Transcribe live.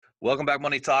Welcome back,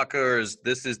 Money Talkers.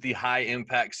 This is the High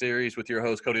Impact Series with your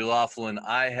host, Cody Laughlin.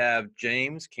 I have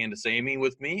James Candesami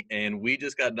with me, and we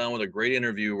just got done with a great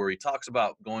interview where he talks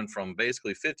about going from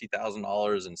basically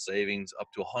 $50,000 in savings up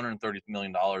to $130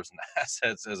 million in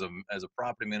assets as a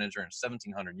property manager and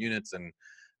 1,700 units, and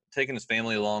taking his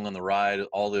family along on the ride,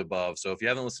 all the above. So if you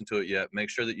haven't listened to it yet,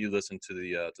 make sure that you listen to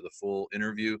the full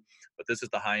interview. But this is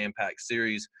the High Impact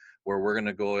Series where we're going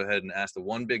to go ahead and ask the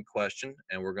one big question,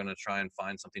 and we're going to try and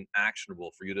find something actionable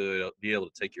for you to be able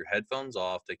to take your headphones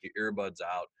off, take your earbuds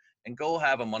out, and go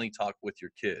have a money talk with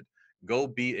your kid. Go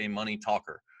be a money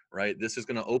talker. Right? This is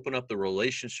going to open up the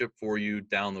relationship for you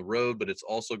down the road, but it's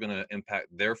also going to impact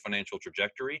their financial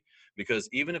trajectory, because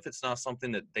even if it's not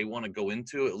something that they want to go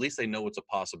into, at least they know it's a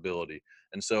possibility.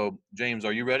 And so, James,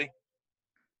 are you ready?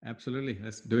 Absolutely.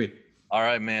 Let's do it. All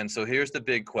right, man. So here's the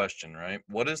big question, right?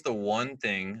 What is the one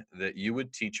thing that you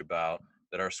would teach about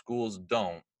that our schools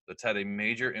don't, that's had a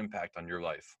major impact on your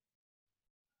life?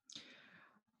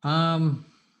 Um,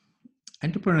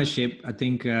 Entrepreneurship, I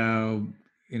think,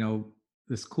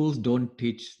 the schools don't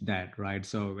teach that, right?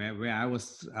 So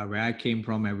where I came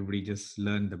from, everybody just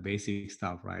learned the basic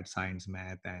stuff, right? Science,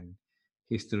 math, and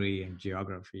history and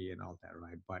geography and all that,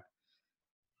 right?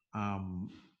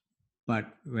 Um, but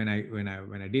when I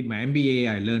did my MBA,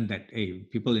 I learned that hey,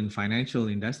 people in financial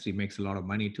industry makes a lot of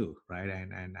money too, right?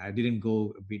 And I didn't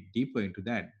go a bit deeper into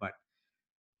that, but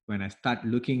when I start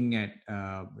looking at,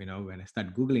 when I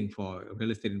start Googling for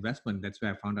real estate investment, that's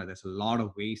where I found out there's a lot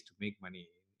of ways to make money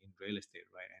in real estate,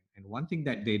 right? And one thing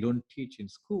that they don't teach in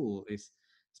school is,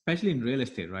 especially in real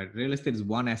estate, right? Real estate is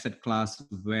one asset class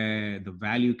where the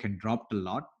value can drop a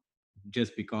lot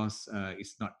just because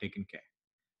it's not taken care,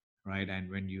 right?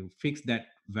 And when you fix that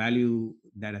value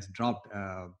that has dropped,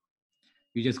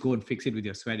 you just go and fix it with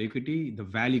your sweat equity, the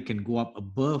value can go up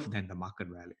above than the market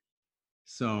value.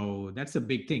 So that's a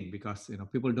big thing because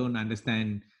people don't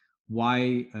understand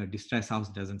why a distressed house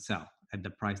doesn't sell at the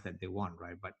price that they want,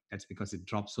 right? But that's because it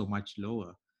drops so much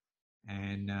lower.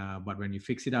 And but when you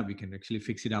fix it up, you can actually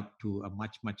fix it up to a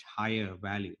much higher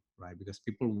value, right? Because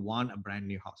people want a brand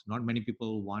new house. Not many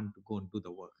people want to go and do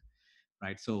the work,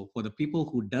 right? So for the people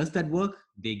who does that work,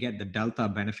 they get the delta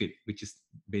benefit, which is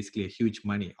basically a huge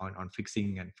money on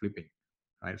fixing and flipping,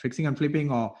 right? Fixing and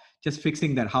flipping, or just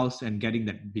fixing that house and getting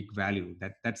that big value.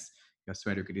 That's your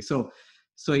sweat equity. So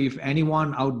if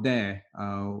anyone out there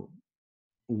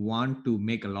want to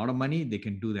make a lot of money, they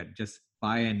can do that. Just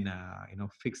buy and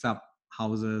fix up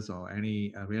houses or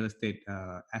any real estate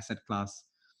asset class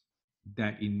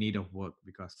that in need of work,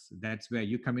 because that's where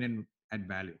you come in and add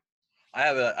value. I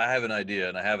have an idea,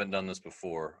 and I haven't done this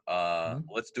before. Mhm.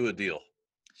 Let's do a deal,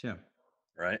 Sure.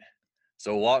 right?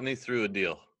 So walk me through a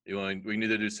deal. We can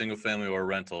either do single family or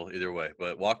rental, either way.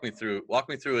 But walk me through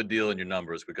a deal in your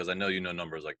numbers, because I know you know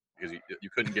numbers, like, because you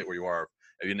couldn't get where you are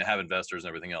if you didn't have investors and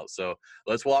everything else. So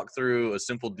let's walk through a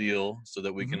simple deal so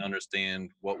that we can Mhm.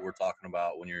 understand what we're talking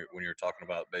about when you're talking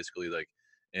about basically, like,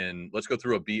 and let's go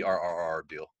through a BRRR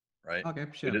deal, right? Okay,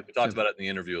 We, sure, did, we talked sure. about it in the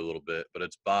interview a little bit, but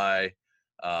it's buy,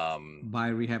 Buy,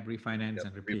 rehab, refinance, yep,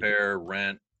 and repeat. repair,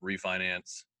 rent,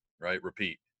 refinance, right?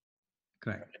 Repeat.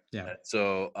 Correct. Yeah.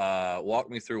 So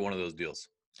walk me through one of those deals.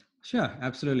 Sure,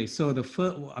 absolutely. So the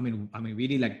first, I mean, we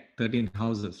did like 13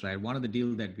 houses, right? One of the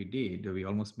deal that we did, we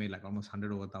almost made like almost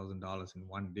 $100,000 in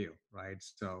one deal, right?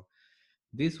 So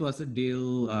this was a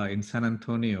deal in San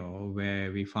Antonio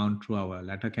where we found through our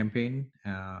letter campaign,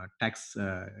 tax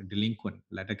delinquent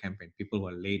letter campaign, people who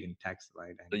are late in tax,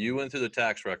 right? So you went through the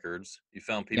tax records. You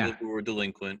found Yeah, people who were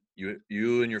delinquent.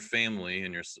 You and your family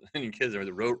and your and your kids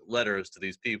wrote letters to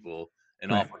these people and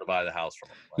correct. offered to buy the house from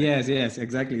them, right? Yes,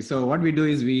 exactly. So what we do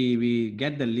is we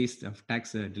get the list of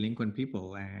tax delinquent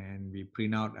people and we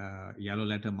print out yellow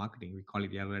letter marketing. We call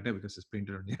it yellow letter because it's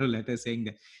printed on yellow letter saying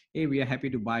that, hey, we are happy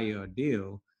to buy your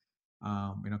deal.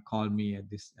 Call me at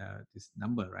this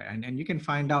number, right? And you can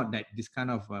find out that this kind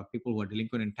of people who are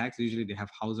delinquent in tax, usually they have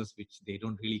houses which they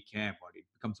don't really care about. It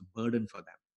becomes a burden for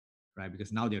them, right?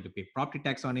 Because now they have to pay property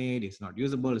tax on it. It's not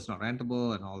usable, it's not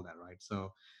rentable, and all that, right?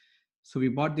 So we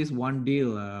bought this one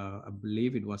deal. I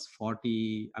believe it was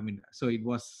 40. I mean, so it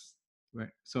was.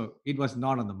 So it was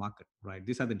not on the market, right?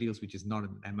 These are the deals which is not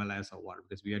in MLS or what,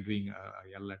 because we are doing a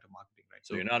yellow letter marketing, right?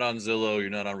 So So you're not on Zillow, you're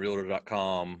not on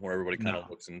Realtor.com, where everybody kind of no,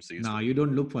 looks and sees no, what. you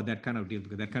don't look for that kind of deal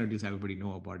because that kind of deals everybody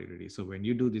know about it already. So when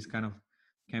you do this kind of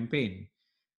campaign,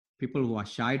 people who are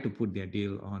shy to put their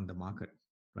deal on the market,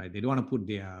 right? They don't want to put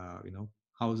their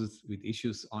houses with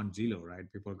issues on Zillow, right?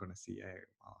 People are going to see, hey,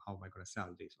 how am I going to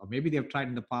sell this? Or maybe they've tried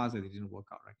in the past and it didn't work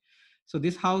out, right? So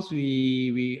this house,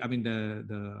 we I mean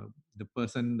the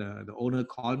person, the owner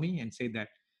called me and said that,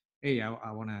 hey,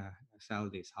 I want to sell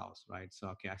this house, right? So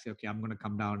okay, I said, okay, I'm going to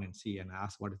come down and see, and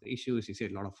ask what is the issue. She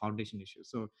said a lot of foundation issues.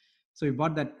 So we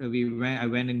bought that. I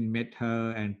went and met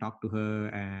her and talked to her,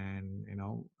 and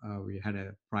we had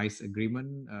a price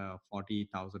agreement, $40,000.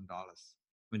 I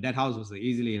mean, that house was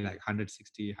easily like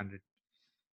 160,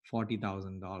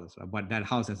 $140,000, right? But that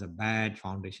house has a bad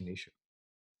foundation issue,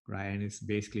 right? And it's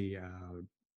basically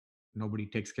nobody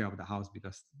takes care of the house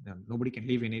because nobody can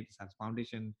live in it. It has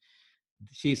foundation.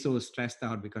 She's so stressed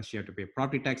out because she had to pay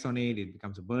property tax on it. It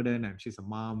becomes a burden, and she's a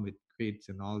mom with kids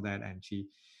and all that, and she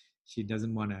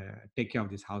doesn't want to take care of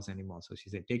this house anymore. So she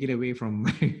said, take it away from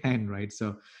my hand, right?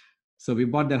 So we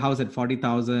bought that house at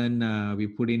 40,000. We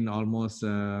put in almost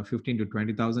 15 to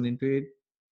 20,000 into it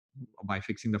by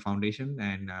fixing the foundation,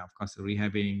 and of course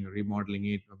rehabbing, remodeling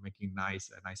it, making nice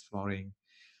flooring.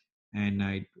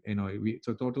 And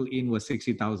so total in was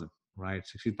 60,000, right?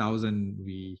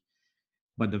 60,000.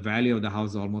 But the value of the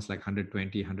house is almost like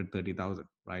 120, 130,000,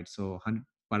 right?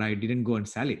 But I didn't go and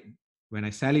sell it. When I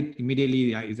sell it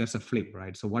immediately, it's just a flip,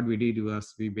 right? So what we did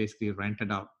was we basically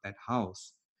rented out that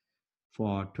house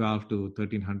for 12 to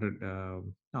 1300.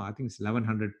 No, I think it's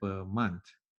 1100 per month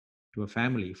to a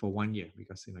family for 1 year,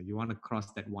 because you want to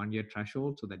cross that 1 year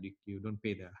threshold so that you don't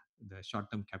pay the short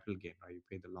term capital gain, right? You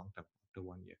pay the long term after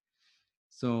 1 year.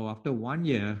 So after 1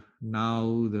 year,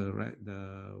 now the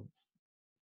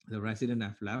resident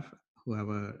have left,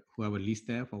 whoever leased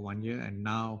there for 1 year, and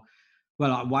now,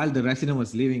 well, while the resident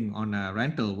was living on a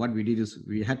rental, what we did is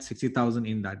we had 60,000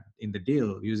 in the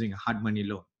deal using a hard money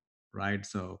loan, right?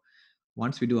 So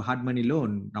once we do a hard money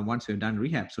loan, now once we've done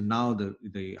rehab, so now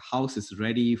the house is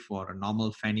ready for a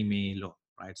normal Fannie Mae loan,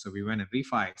 right? So we went and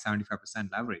refi 75%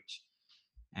 leverage,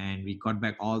 and we got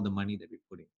back all the money that we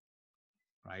put in,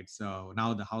 right? So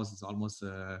now the house is almost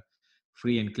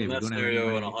free and clear. In We that don't have scenario,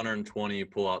 in anybody. 120, you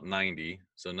pull out 90.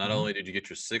 So not only did you get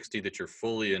your 60 that you're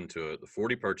fully into it, the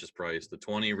 40 purchase price, the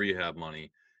 20 rehab money,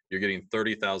 you're getting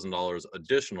 $30,000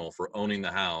 additional for owning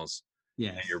the house.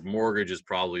 Yes. And your mortgage is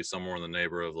probably somewhere in the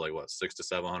neighborhood of like what, $600 to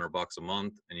 $700 a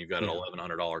month, and you've got an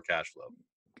 $1,100 cash flow.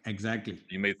 Exactly.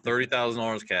 You made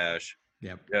 $30,000 cash.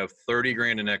 Yep. You have 30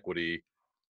 grand in equity,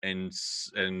 and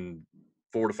 $400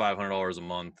 to $500 a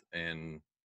month in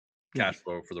cash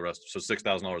flow for the rest. So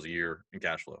 $6,000 a year in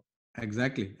cash flow.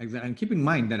 Exactly. And keep in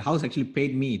mind that house actually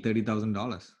paid me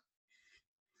 $30,000.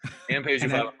 And pays you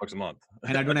 $500 a month.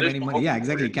 And I don't have any money. Yeah,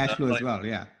 exactly. Cash flow as well.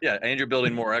 Yeah. Yeah, and you're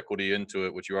building more equity into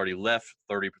it, which you already left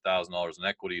 $30,000 in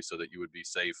equity so that you would be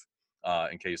safe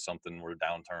in case something were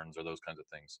downturns or those kinds of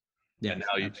things. Yeah. And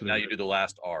now you do the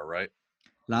last R, right?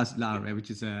 Last R, which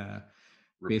is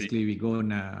basically we go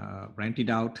and rent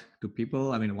it out to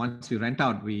people. I mean, once we rent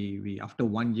out, we after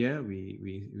 1 year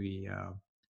we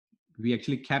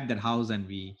actually kept that house, and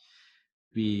we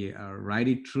ride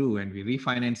it through, and we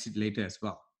refinance it later as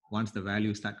well once the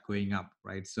value start going up,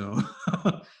 right? So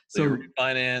you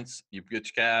refinance, you get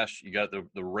your cash, you got the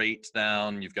rates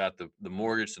down, you've got the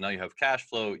mortgage, so now you have cash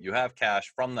flow, you have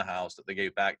cash from the house that they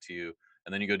gave back to you,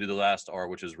 and then you go do the last R,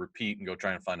 which is repeat, and go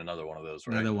try and find another one of those,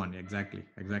 right? Another one, exactly.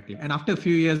 And after a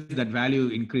few years, that value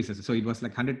increases. So it was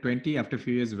like 120. After a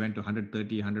few years, it went to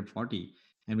 130, 140,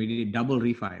 and we did double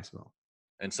refi as well.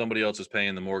 And somebody else is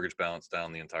paying the mortgage balance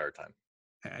down the entire time.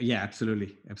 Yeah,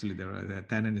 absolutely. The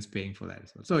tenant is paying for that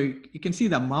as well. So you can see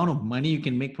the amount of money you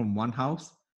can make from one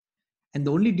house. And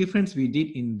the only difference we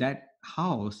did in that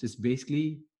house is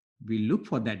basically we look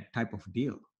for that type of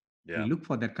deal. Yeah. We look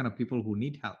for that kind of people who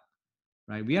need help,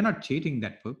 right? We are not cheating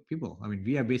that people. I mean,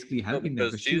 we are basically helping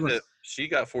them. Because she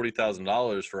got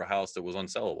 $40,000 for a house that was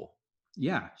unsellable.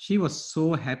 Yeah, she was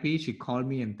so happy. She called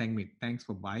me and thanked me. Thanks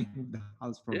for buying the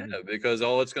house from me. Yeah, because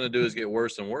all it's going to do is get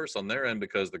worse and worse on their end,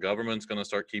 because the government's going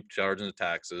to keep charging the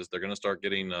taxes. They're going to start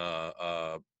getting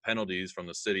penalties from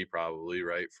the city, probably,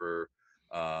 right, for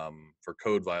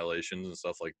code violations and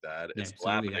stuff like that. It's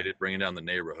dilapidated, bringing down the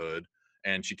neighborhood,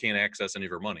 and she can't access any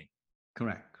of her money.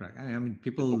 Correct. I mean,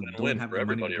 people don't have the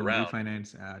money to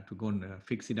refinance, to go and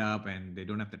fix it up, and they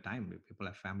don't have the time. People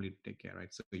have family to take care,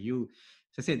 right? So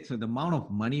the amount of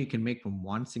money you can make from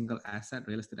one single asset,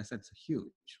 real estate asset, is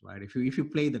huge, right? If you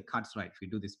play the cards right, if you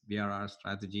do this BRR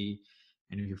strategy,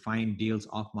 and if you find deals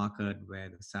off market where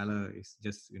the seller is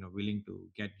just willing to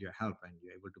get your help, and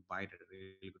you're able to buy it at a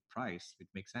really good price, it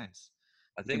makes sense.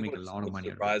 I think make a lot of money.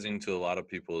 Surprising to a lot of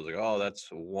people is like, oh, that's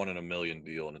a 1 in a million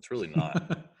deal, and it's really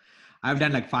not. I've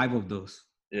done like 5 of those.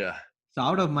 Yeah. So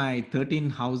out of my 13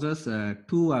 houses,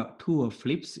 two were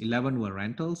flips, 11 were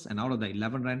rentals, and out of the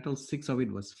 11 rentals, 6 of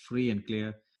it was free and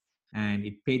clear, and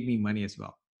it paid me money as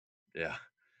well. Yeah,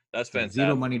 that's fantastic.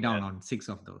 0 money down on 6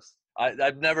 of those.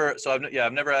 I've never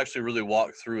actually really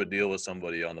walked through a deal with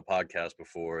somebody on the podcast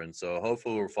before, and so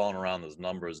hopefully we're falling around those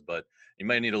numbers. But you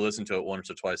may need to listen to it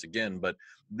once or twice again. But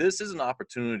this is an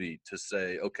opportunity to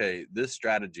say, okay, this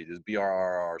strategy, this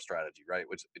BRRR strategy, right,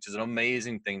 which is an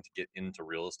amazing thing to get into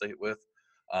real estate with,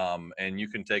 and you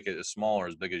can take it as small or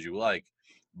as big as you like.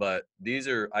 But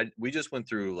we just went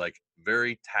through like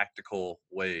very tactical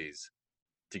ways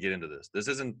to get into this. This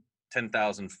isn't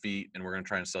 10,000 feet and we're going to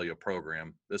try and sell you a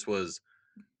program. This is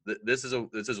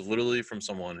literally from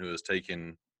someone who has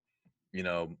taken,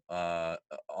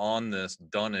 on this,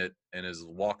 done it, and is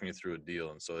walking you through a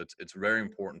deal. And so it's very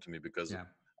important to me because, Yeah.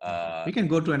 We can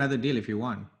go to another deal if you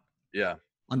want. Yeah.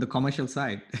 On the commercial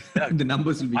side, Yeah. the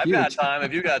numbers will be I've huge. got time.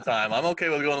 If you got time, I'm okay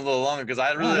with going a little longer because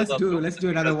I really let's do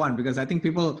another one, because I think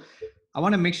I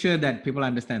want to make sure that people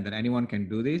understand that anyone can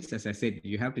do this. As I said,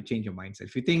 you have to change your mindset.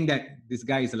 If you think that this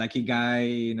guy is a lucky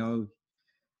guy,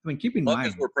 keep in luck mind.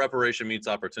 is where preparation meets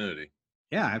opportunity.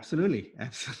 Yeah, absolutely.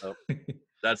 Absolutely.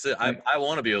 That's it. Right. I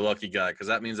want to be a lucky guy because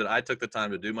that means that I took the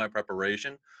time to do my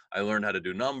preparation. I learned how to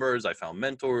do numbers. I found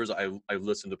mentors. I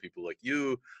listened to people like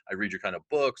you. I read your kind of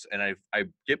books, and I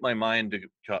get my mind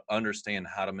to understand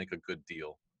how to make a good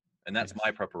deal. And that's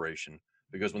my preparation,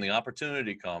 because when the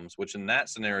opportunity comes, which in that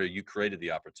scenario, you created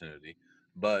the opportunity,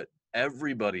 but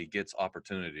everybody gets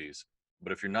opportunities.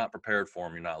 But if you're not prepared for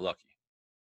them, you're not lucky.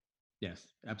 Yes,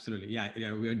 absolutely. Yeah.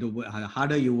 The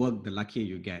harder you work, the luckier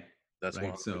you get. That's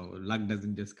right. So luck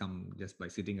doesn't just come just by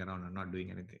sitting around and not doing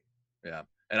anything. Yeah.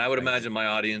 And I would imagine my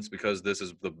audience, because this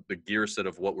is the gear set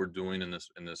of what we're doing in this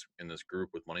group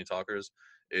with Money Talkers,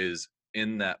 is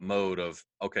in that mode of,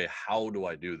 okay, how do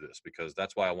I do this? Because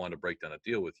that's why I wanted to break down a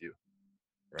deal with you.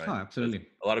 Right. Oh, absolutely.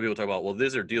 A lot of people talk about, well,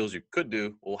 these are deals you could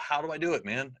do. Well, how do I do it,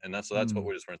 man? And that's what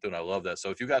we just went through. And I love that. So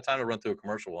if you got time to run through a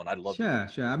commercial one, I'd love to.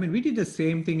 Sure. I mean, we did the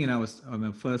same thing in our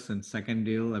first and second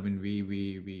deal. I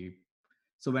mean,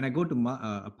 so when I go to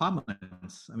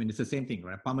apartments, I mean, it's the same thing,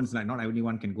 right? Apartments, like not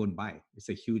anyone can go and buy. It's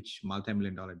a huge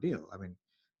multi-million-dollar deal. I mean,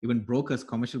 even brokers,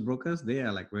 commercial brokers, they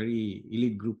are like very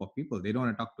elite group of people. They don't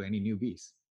want to talk to any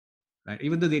newbies, right?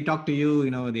 Even though they talk to you,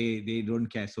 they don't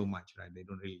care so much, right? They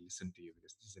don't really listen to you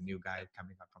because this is a new guy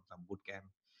coming out from some boot camp,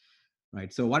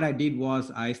 right? So what I did was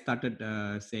I started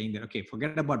saying that, okay,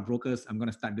 forget about brokers. I'm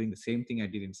going to start doing the same thing I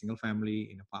did in single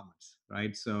family in apartments,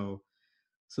 right? So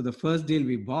the first deal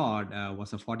we bought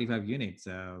was a 45 units.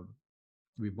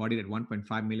 We bought it at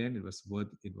 1.5 million. It was worth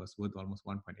almost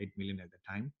 1.8 million at the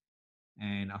time.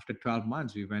 And after 12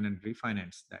 months, we went and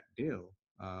refinanced that deal.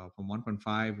 From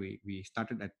 1.5, we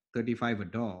started at 35 a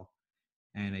door,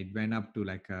 and it went up to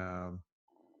like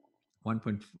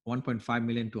 1.5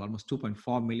 million to almost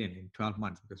 2.4 million in 12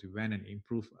 months, because we went and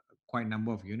improved quite a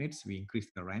number of units. We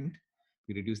increased the rent,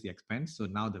 we reduced the expense. So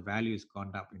now the value has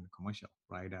gone up in the commercial,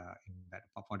 right? In that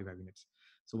 45 units.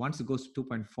 So once it goes to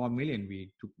 2.4 million,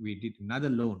 we did another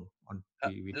loan on.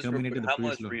 We terminated the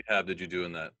previous loan. How much rehab did you do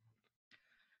in that?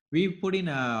 We put in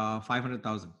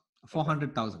 500,000,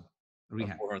 400,000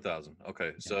 rehab. 400,000.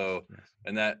 Okay. Yes, so, yes.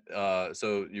 And that,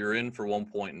 so you're in for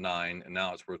 1.9 and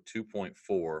now it's worth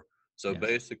 2.4. So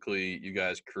basically you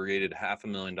guys created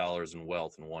 $500,000 in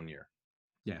wealth in 1 year.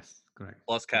 Yes, correct.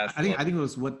 Plus cash. I think it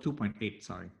was worth 2.8.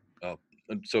 Sorry. Oh,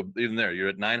 so even there, you're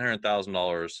at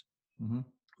 $900,000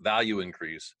 value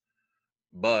increase.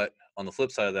 But on the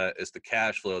flip side of that, it's the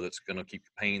cash flow that's going to keep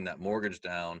paying that mortgage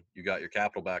down. You got your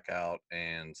capital back out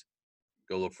and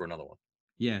go look for another one.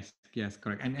 Yes,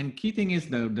 correct. And key thing is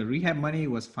the rehab money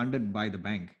was funded by the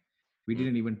bank. We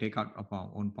didn't even take out of our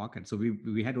own pocket. So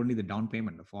we had only the down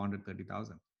payment of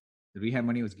 430,000. The rehab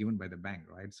money was given by the bank,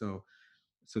 right? So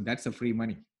that's a free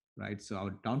money, right? So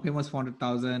our down payment was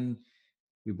 400,000.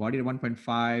 We bought it at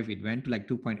 1.5. It went to like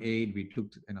 2.8. We took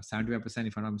 75%,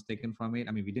 if I'm not mistaken, from it.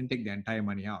 I mean, we didn't take the entire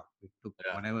money out. We took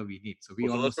whatever we need. So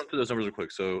let's run through those numbers real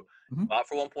quick. So bought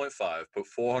for 1.5, put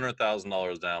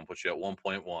 $400,000 down, puts you at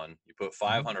 1.1. You put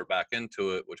 500 back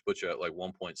into it, which puts you at like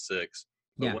 1.6.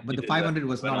 But the 500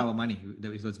 was not our money.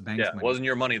 It was bank's money. It wasn't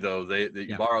your money though.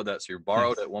 You borrowed that. So you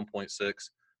borrowed at 1.6,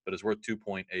 but it's worth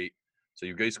 2.8. So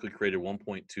you basically created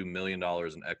 $1.2 million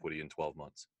in equity in 12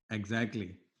 months.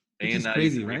 Exactly. Which is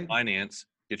crazy, right? Refinance,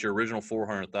 get your original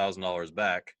 $400,000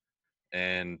 back,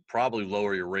 and probably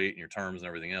lower your rate and your terms and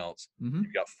everything else.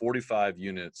 You've got 45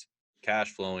 units,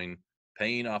 cash flowing,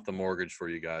 paying off the mortgage for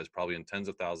you guys, probably in tens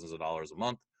of thousands of dollars a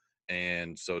month.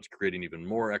 And so it's creating even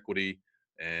more equity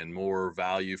and more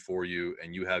value for you,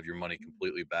 and you have your money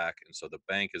completely back. And so the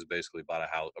bank has basically bought an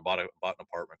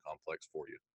apartment complex for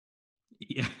you.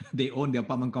 Yeah, they own the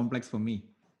apartment complex for me.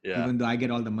 Yeah. Even though I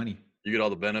get all the money. You get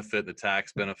all the benefit, the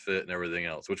tax benefit, and everything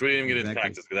else, which we didn't even get into Exactly.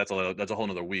 taxes because that's a whole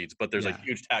nother weeds. But there's a Yeah.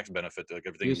 huge tax benefit to like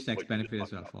everything Huge tax what you just benefit as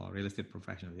talked well about. for real estate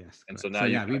professionals. Yes, And so correct. now So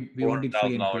you yeah, got we four want hundred it free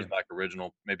thousand and dollars clear. back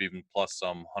original, maybe even plus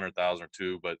some 100,000 or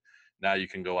two. But now you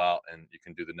can go out and you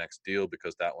can do the next deal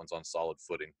because that one's on solid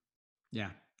footing.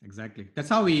 Yeah, exactly. That's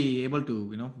how we able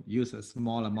to, use a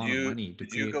small amount of money to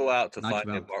Did you create go out to large find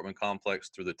the wealth. apartment complex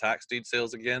through the tax deed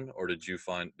sales again, or did you?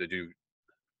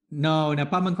 No, an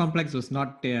apartment complex was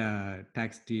not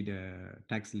tax deed,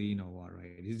 tax lien or what,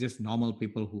 right? It's just normal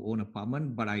people who own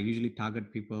apartment, but I usually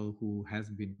target people who has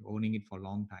been owning it for a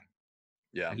long time,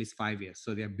 Yeah, at least 5 years.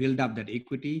 So they have built up that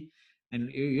equity. And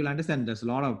you'll understand there's a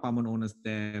lot of apartment owners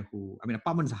there who, I mean,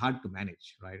 apartments are hard to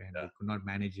manage, right? And yeah. they could not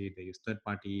manage it. They use third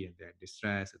party and they're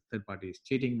distressed. The third party is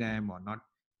cheating them or not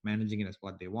managing it as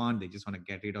what they want. They just want to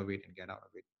get rid of it and get out of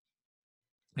it.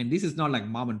 And this is not like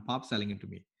mom and pop selling it to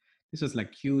me. This was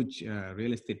like huge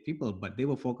real estate people, but they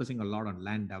were focusing a lot on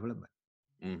land development.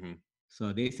 Mm-hmm.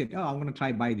 So they said, "Oh, I'm going to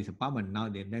try buy this apartment." Now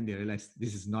then they realized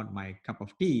this is not my cup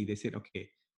of tea. They said, "Okay,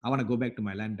 I want to go back to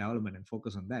my land development and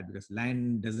focus on that because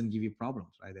land doesn't give you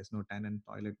problems, right? There's no tenant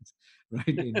toilets, right,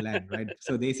 in land, right?"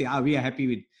 So they say, "Ah, we are happy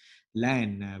with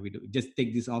land. Just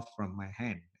take this off from my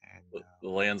hand." And The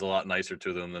land's a lot nicer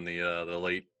to them than the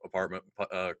late apartment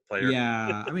player.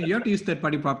 yeah, I mean, you have to use third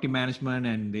party property management,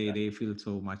 and they feel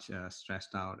so much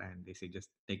stressed out, and they say, "Just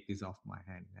take this off my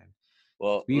hand." And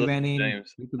Well, we listen, went in,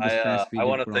 James, we took the stress, we I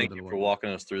want did to put all thank the you for work. walking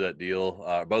us through that deal,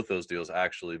 both those deals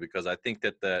actually, because I think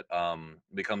that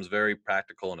becomes very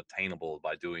practical and attainable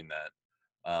by doing that.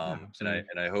 Yeah, absolutely.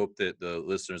 And I hope that the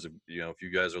listeners, if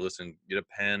you guys are listening, get a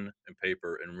pen and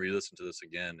paper and re-listen to this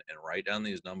again and write down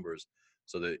these numbers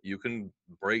so that you can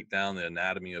break down the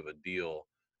anatomy of a deal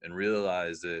and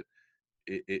realize that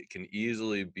it can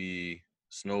easily be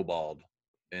snowballed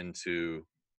into,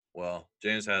 well,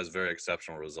 James has very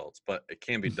exceptional results, but it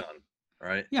can be done,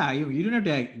 right? Yeah, you don't have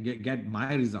to get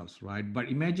my results, right? But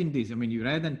imagine this. I mean, you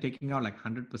rather than taking out like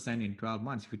 100% in 12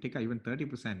 months, if you take out even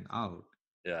 30% out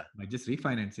Yeah, by just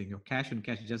refinancing, your cash and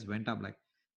cash just went up like,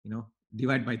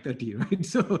 divide by 30, right?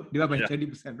 So divide by yeah,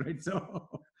 30%, right? So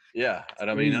yeah. it's And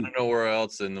I mean, I crazy. don't know where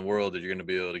else in the world that you're going to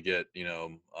be able to get,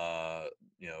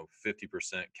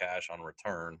 50% cash on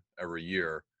return every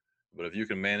year. But if you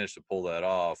can manage to pull that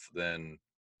off, then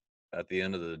at the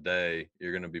end of the day,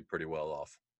 you're going to be pretty well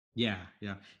off. Yeah,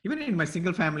 yeah. Even in my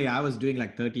single family, I was doing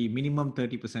like minimum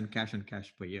 30% cash on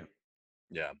cash per year.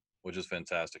 Yeah, which is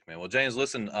fantastic, man. Well, James,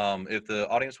 listen, if the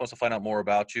audience wants to find out more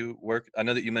about you, where I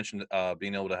know that you mentioned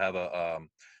being able to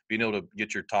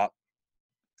get your top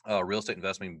real estate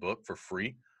investing book for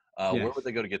free. Where would Yes.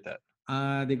 they go to get that?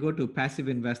 They go to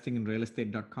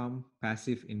passiveinvestinginrealestate.com,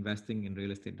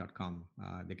 passiveinvestinginrealestate.com.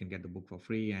 They can get the book for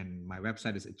free. And my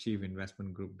website is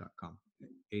achieveinvestmentgroup.com,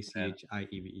 And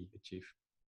ACHIEVE, Achieve.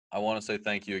 I want to say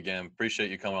thank you again.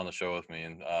 Appreciate you coming on the show with me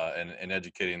and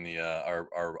educating the our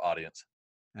audience.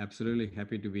 Absolutely.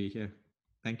 Happy to be here.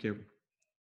 Thank you.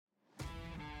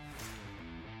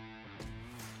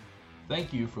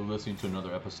 Thank you for listening to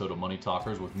another episode of Money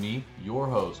Talkers with me, your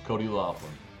host, Cody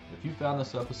Laughlin. If you found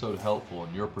this episode helpful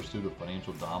in your pursuit of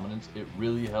financial dominance, it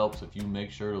really helps if you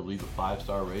make sure to leave a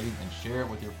 5-star rating and share it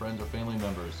with your friends or family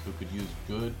members who could use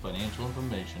good financial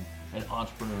information and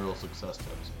entrepreneurial success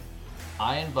tips.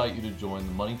 I invite you to join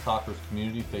the Money Talkers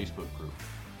community Facebook group.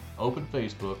 Open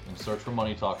Facebook and search for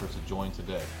Money Talkers to join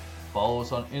today. Follow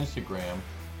us on Instagram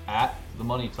at The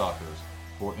Money Talkers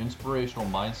for inspirational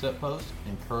mindset posts,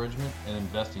 encouragement, and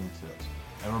investing tips.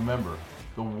 And remember,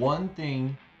 the one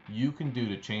thing you can do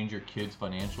to change your kids'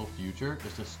 financial future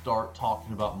is to start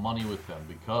talking about money with them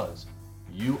because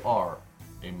you are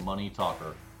a money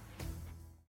talker.